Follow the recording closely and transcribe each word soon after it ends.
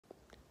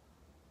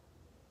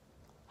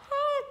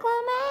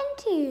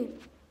Hey!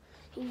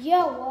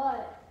 Yeah,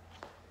 what?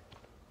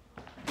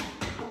 Can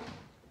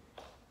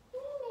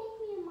you make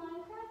me a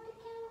Minecraft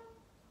account?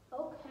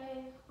 Okay,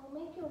 I'll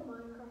make you a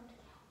Minecraft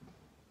account.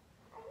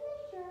 Are you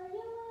sure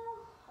you will?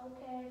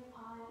 Okay,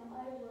 fine, I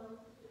will.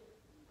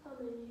 Come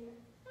in here.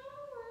 I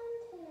don't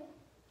want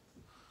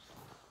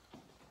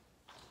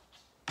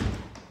to.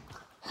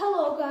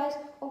 Hello guys,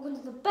 welcome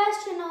to the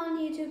best channel on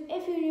YouTube.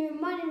 If you're new,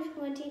 my name is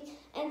Quinty,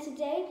 and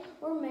today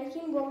we're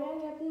making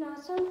Roblox Captain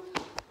Awesome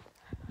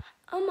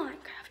a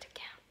Minecraft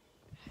account.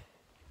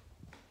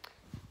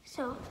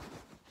 So,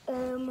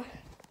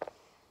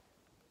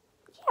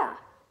 yeah.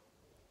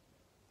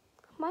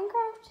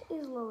 Minecraft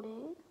is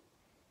loading.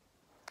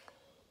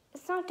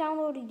 It's not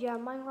downloaded yet.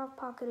 Minecraft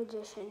Pocket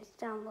Edition is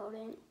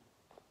downloading.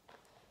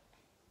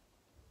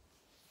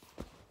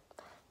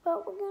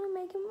 But we're gonna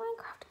make a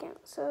Minecraft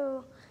account.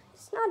 So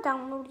it's not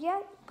downloaded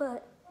yet,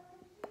 but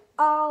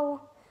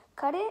I'll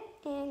cut it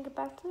and get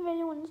back to the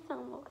video when it's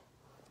downloaded.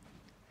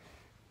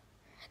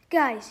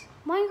 Guys,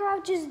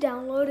 Minecraft just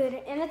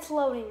downloaded and it's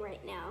loading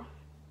right now.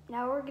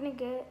 Now we're gonna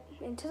get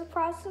into the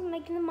process of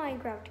making the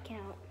Minecraft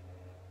account.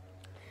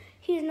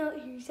 He's not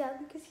here yet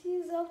because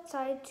he's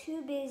outside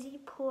too busy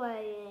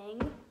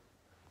playing.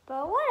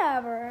 But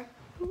whatever.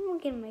 We're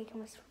gonna make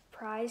him a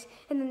surprise.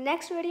 In the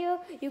next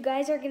video, you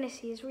guys are gonna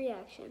see his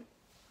reaction.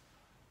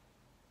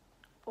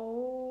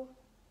 Oh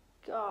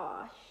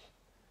gosh.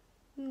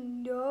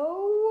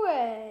 No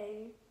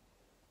way.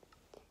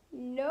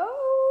 No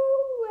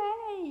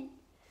way.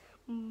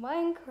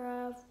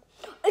 Minecraft.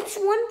 It's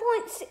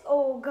 1.6.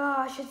 Oh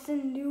gosh, it's the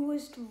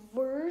newest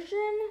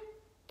version.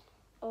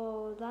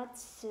 Oh,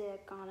 that's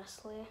sick,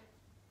 honestly.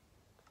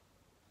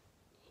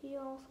 He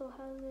also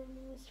has the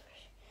newest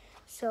version.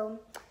 So,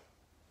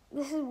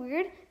 this is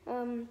weird.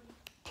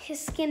 His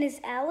skin is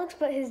Alex,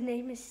 but his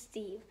name is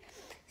Steve.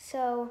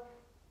 So,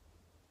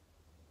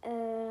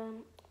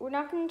 we're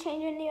not going to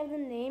change any of the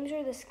names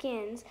or the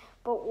skins,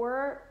 but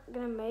we're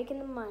going to make in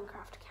the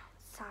Minecraft account.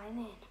 Sign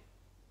in.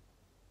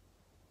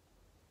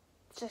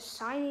 Just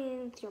sign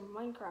in with your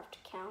Minecraft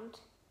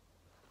account.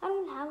 I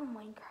don't have a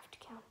Minecraft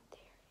account there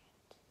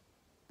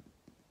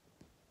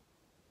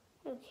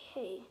yet.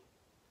 Okay.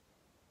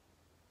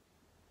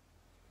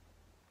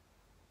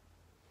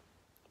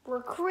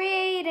 We're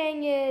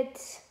creating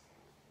it.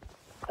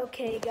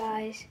 Okay,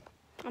 guys.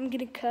 I'm going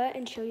to cut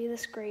and show you the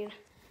screen.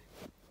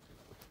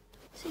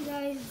 So,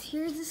 guys,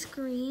 here's the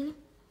screen.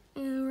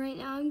 And right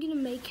now I'm going to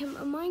make him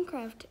a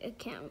Minecraft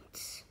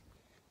account.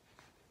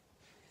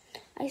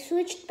 I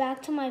switched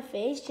back to my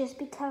face just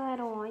because I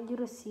don't want you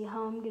to see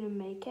how I'm going to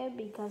make it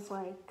because,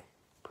 like,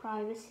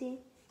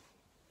 privacy.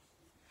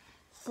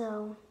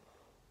 So,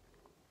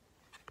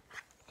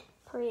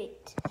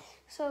 create.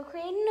 So,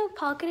 creating a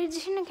Pocket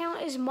Edition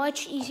account is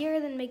much easier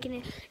than making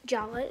a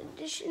Java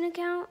Edition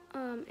account.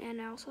 And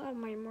I also have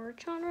my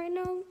merch on right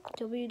now,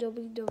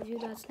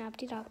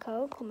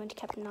 www.snapty.co, comment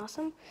Captain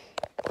Awesome.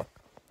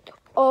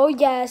 Oh,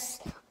 yes.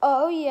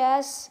 Oh,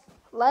 yes.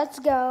 Let's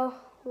go.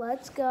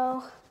 Let's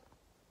go.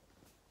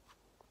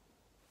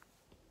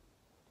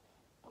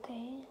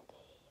 Okay.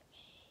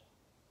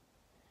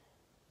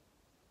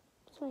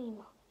 What's my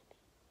email?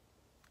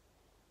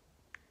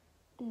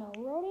 No,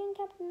 Rodian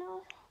Captain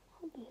Awesome,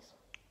 obviously.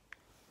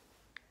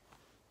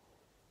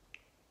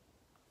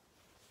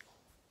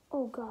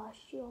 Oh gosh,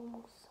 you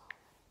almost saw it.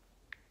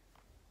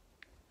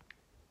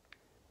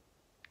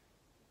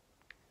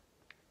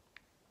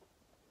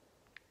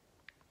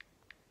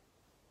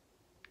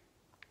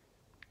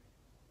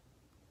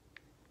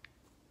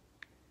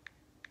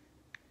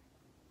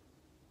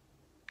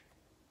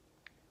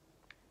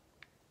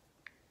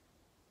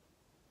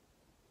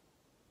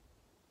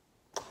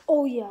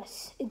 Oh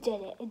yes, it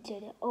did it, it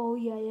did it. Oh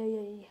yeah.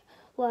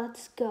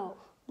 Let's go,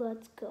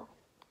 let's go.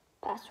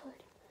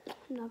 Password.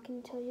 I'm not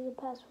gonna tell you the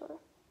password.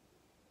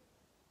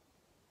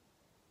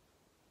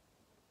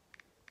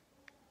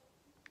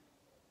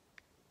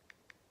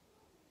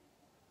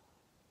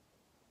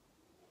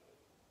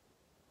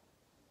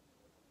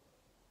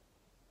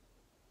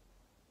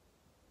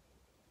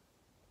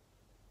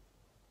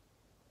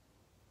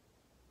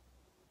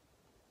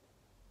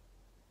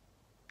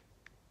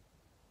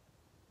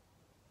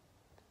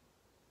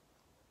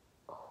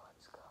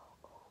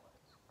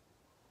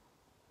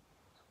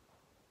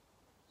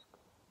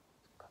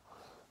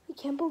 I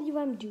can't believe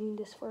I'm doing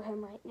this for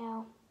him right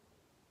now.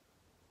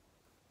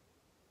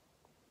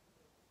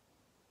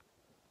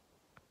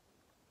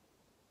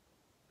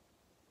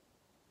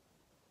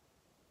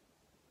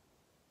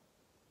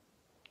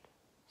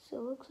 So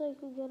it looks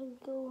like we gotta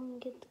go and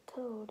get the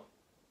code.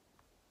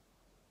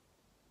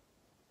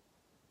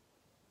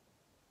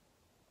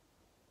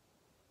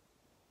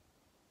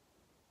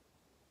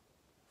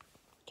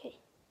 Okay.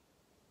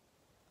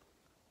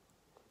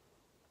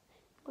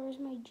 Where's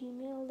my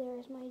Gmail?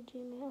 There's my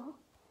Gmail.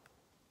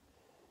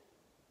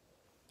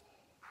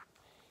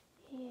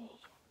 Yay.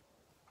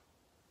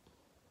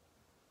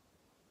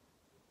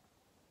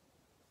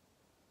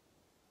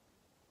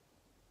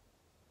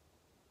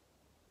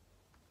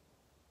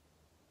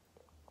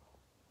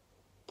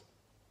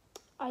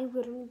 I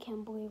literally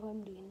can't believe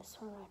I'm doing this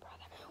for my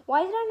brother.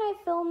 Why didn't I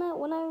film it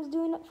when I was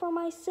doing it for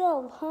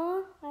myself,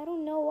 huh? I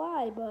don't know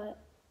why, but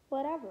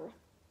whatever.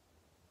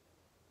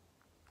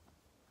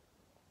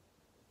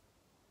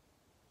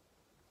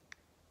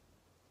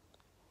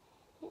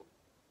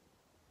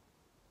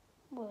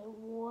 Wait,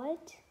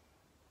 what?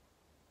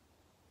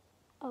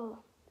 Oh.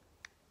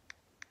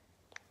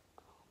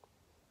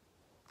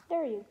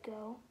 There you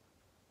go.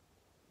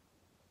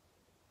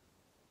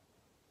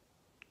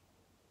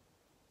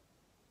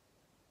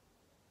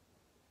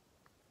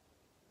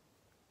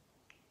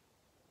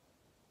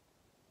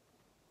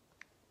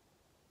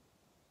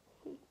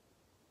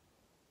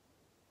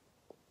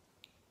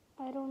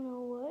 I don't know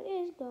what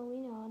is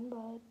going on,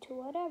 but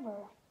whatever.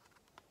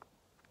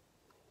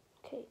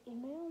 Okay,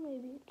 email,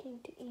 maybe it came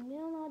to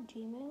email, not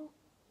Gmail.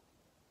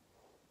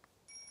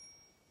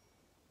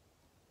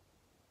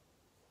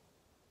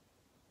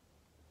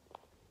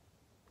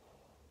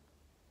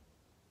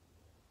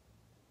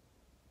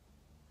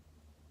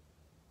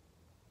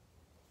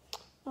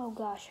 Oh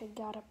gosh, I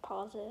gotta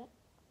pause it.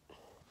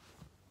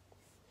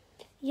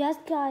 Yes,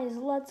 guys,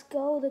 let's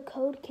go. The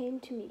code came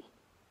to me.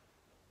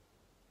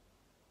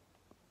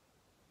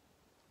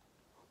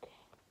 Okay.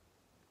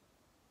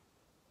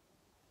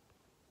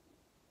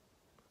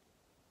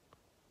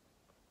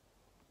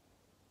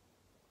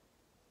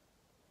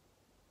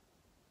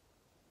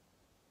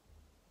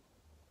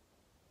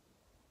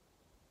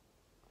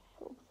 I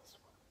hope this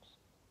works.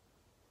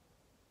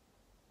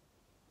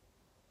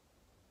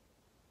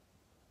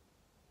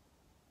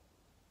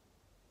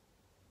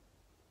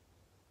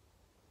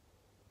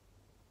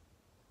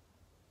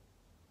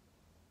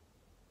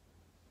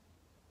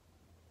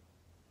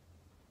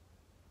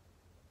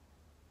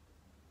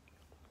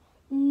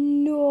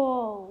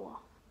 No.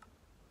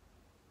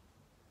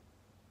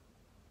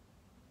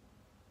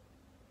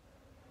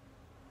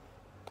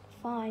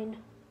 Fine.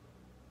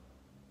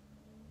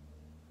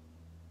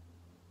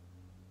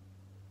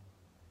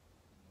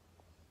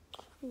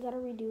 I gotta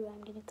redo it.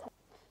 I'm gonna cut.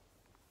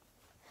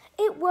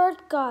 It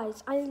worked,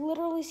 guys. I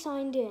literally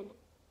signed in.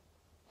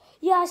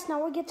 Yes,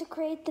 now we get to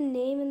create the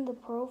name in the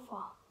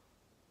profile.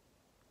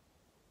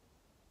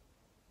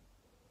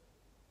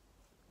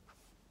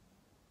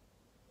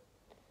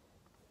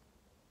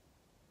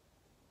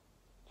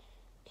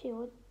 Okay,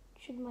 what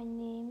should my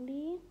name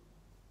be?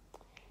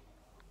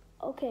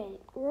 Okay,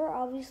 we're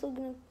obviously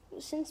gonna,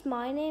 since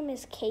my name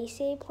is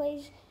KCA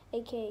Plays,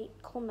 aka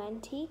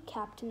Clementi,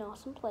 Captain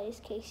Awesome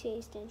Plays.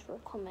 KCA stands for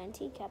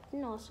Clementi,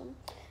 Captain Awesome.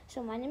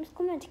 So my name is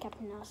Clementi,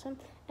 Captain Awesome,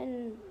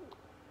 and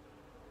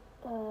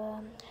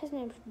his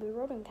name should be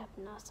Rodent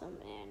Captain Awesome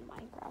in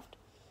Minecraft.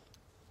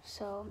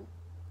 So,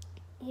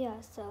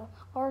 yeah, so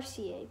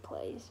RCA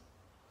Plays.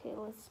 Okay,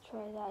 let's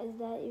try that. Is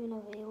that even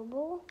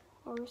available?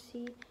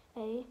 RCA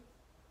Plays.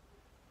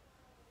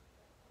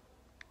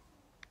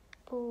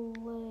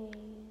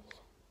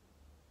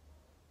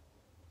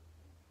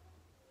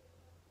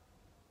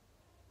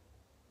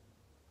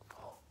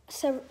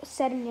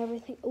 Setting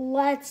everything.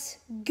 Let's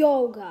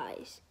go,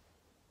 guys.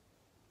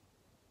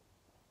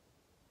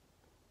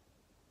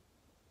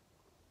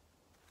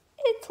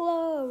 It's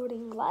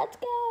loading. Let's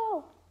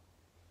go.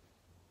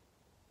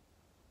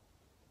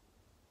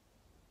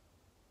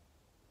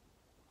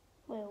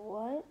 Wait,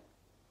 what?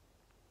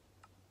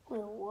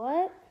 Wait,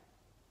 what?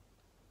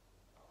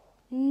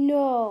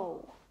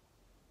 No.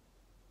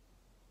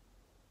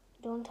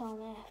 Don't tell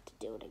me I have to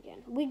do it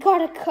again. We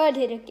gotta cut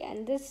it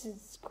again. This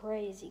is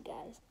crazy,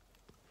 guys.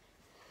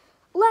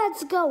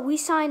 Let's go. We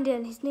signed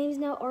in. His name is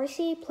now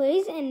RCA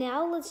Plays, and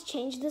now let's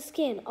change the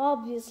skin.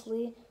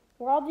 Obviously,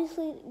 we're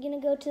obviously gonna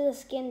go to the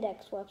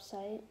Skindex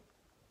website,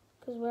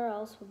 because where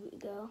else would we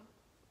go?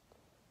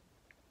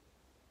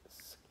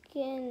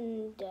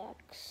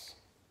 Skindex.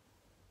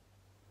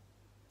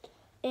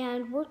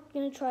 And we're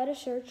gonna try to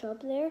search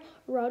up there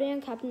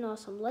Rodent Captain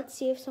Awesome. Let's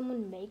see if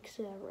someone makes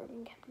a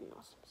Rodent Captain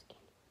Awesome skin.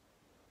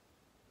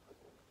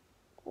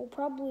 Well,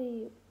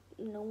 probably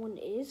no one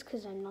is,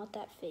 because I'm not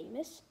that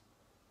famous.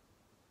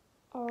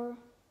 Or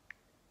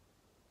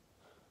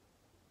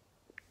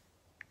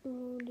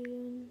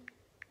Rodent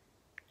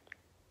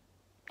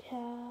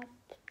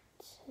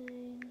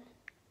Captain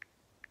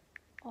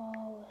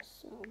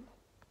Awesome.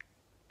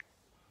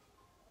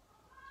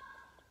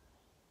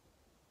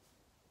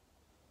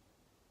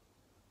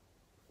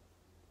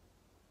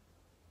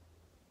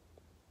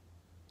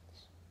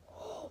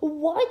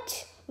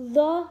 What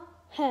the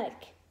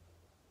heck?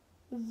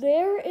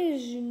 There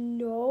is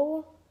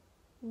no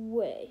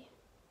way.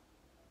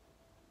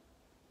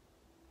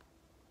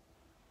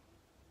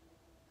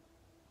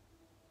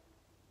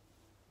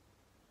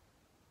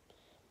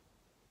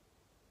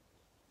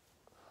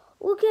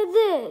 Look at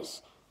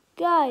this,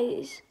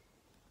 guys.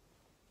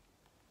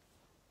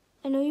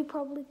 I know you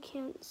probably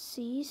can't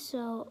see,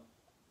 so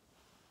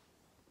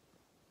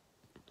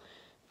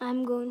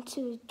I'm going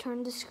to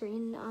turn the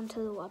screen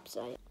onto the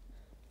website.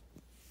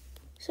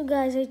 So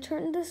guys, I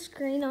turned the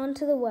screen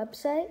onto the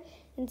website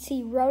and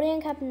see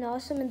Rodent Captain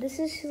Awesome, and this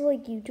is his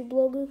like YouTube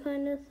logo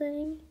kind of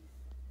thing.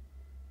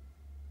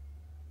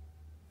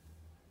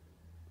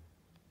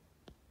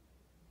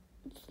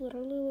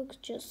 literally looks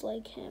just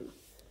like him.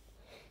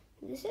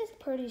 This is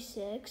pretty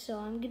sick, so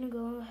I'm gonna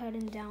go ahead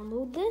and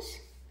download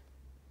this.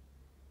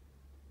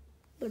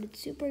 But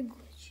it's super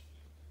glitchy.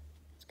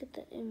 Let's get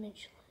the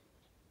image.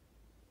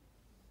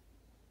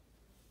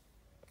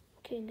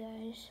 Okay,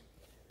 guys.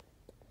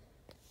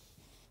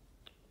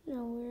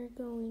 Now we're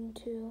going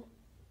to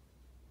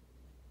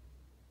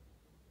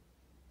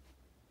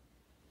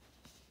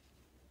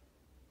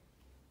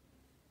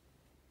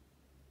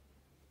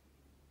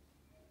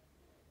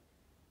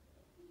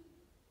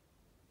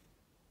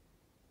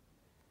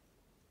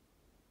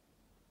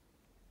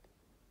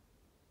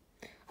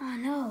oh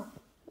no.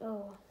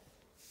 Oh.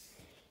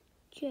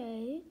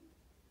 Okay.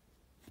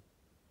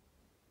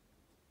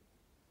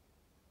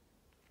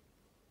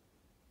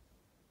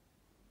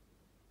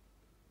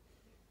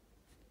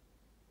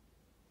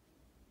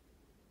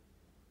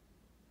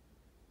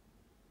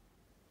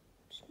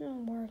 It's not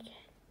working.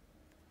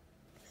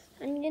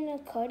 I'm gonna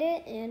cut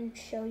it and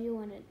show you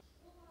when it.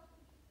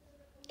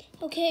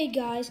 Okay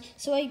guys,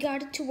 so I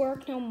got it to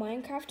work. Now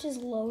Minecraft is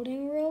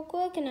loading real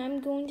quick and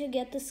I'm going to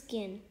get the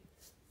skin.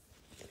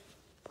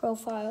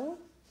 Profile.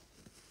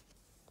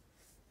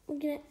 We're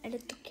gonna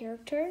edit the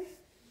character.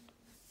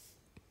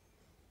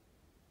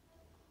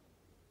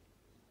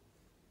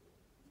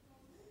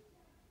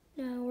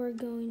 Now we're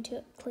going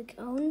to click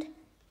owned,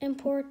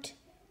 import.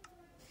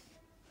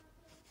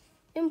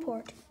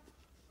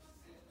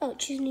 Oh,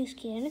 choose new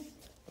skin.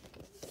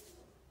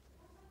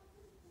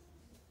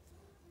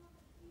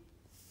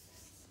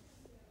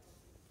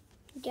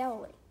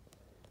 Gallery.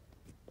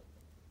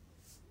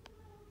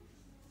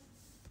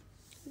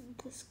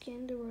 The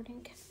skin, the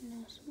wording can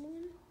know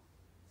someone.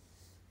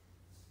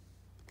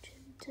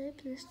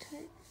 Type this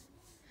type.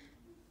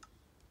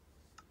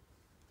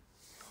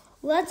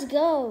 Let's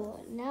go.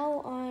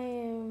 Now I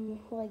am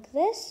like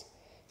this,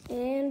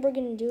 and we're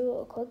gonna do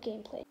a quick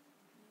gameplay.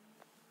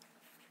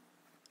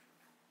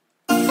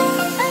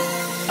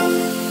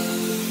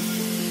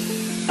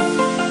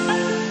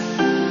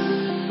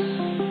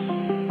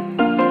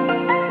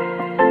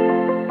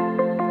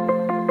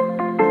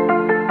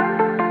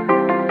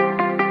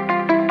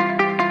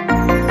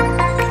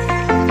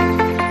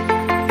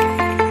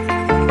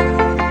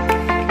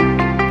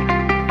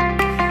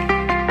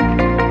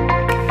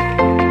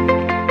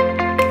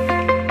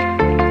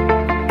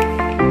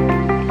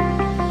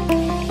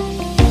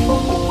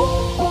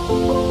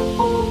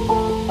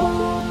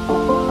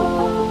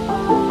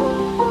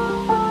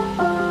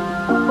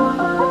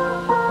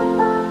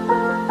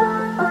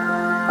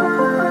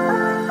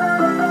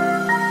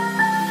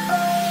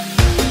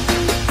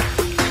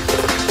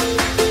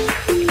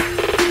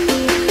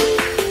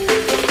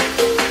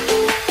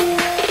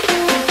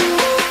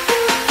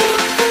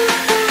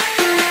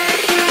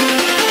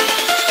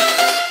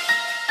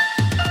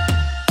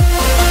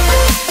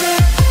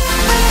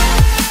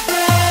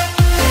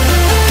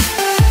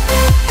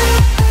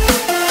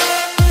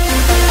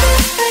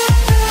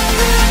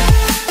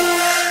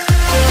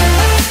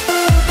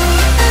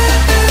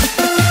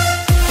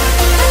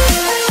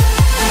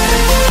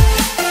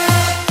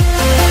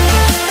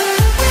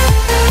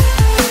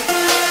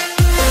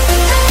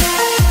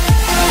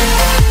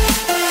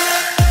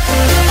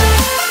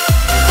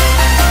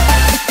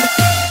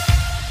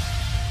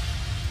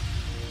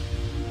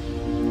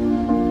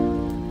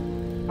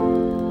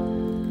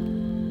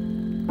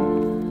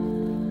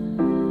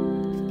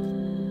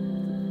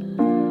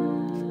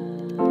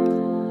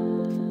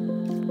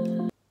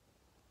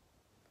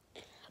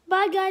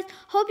 Bye guys,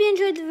 hope you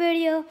enjoyed the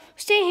video.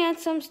 Stay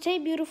handsome, stay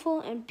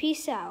beautiful, and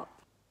peace out.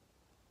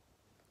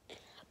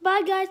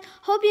 Bye guys,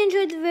 hope you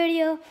enjoyed the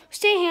video.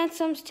 Stay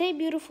handsome, stay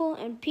beautiful,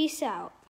 and peace out.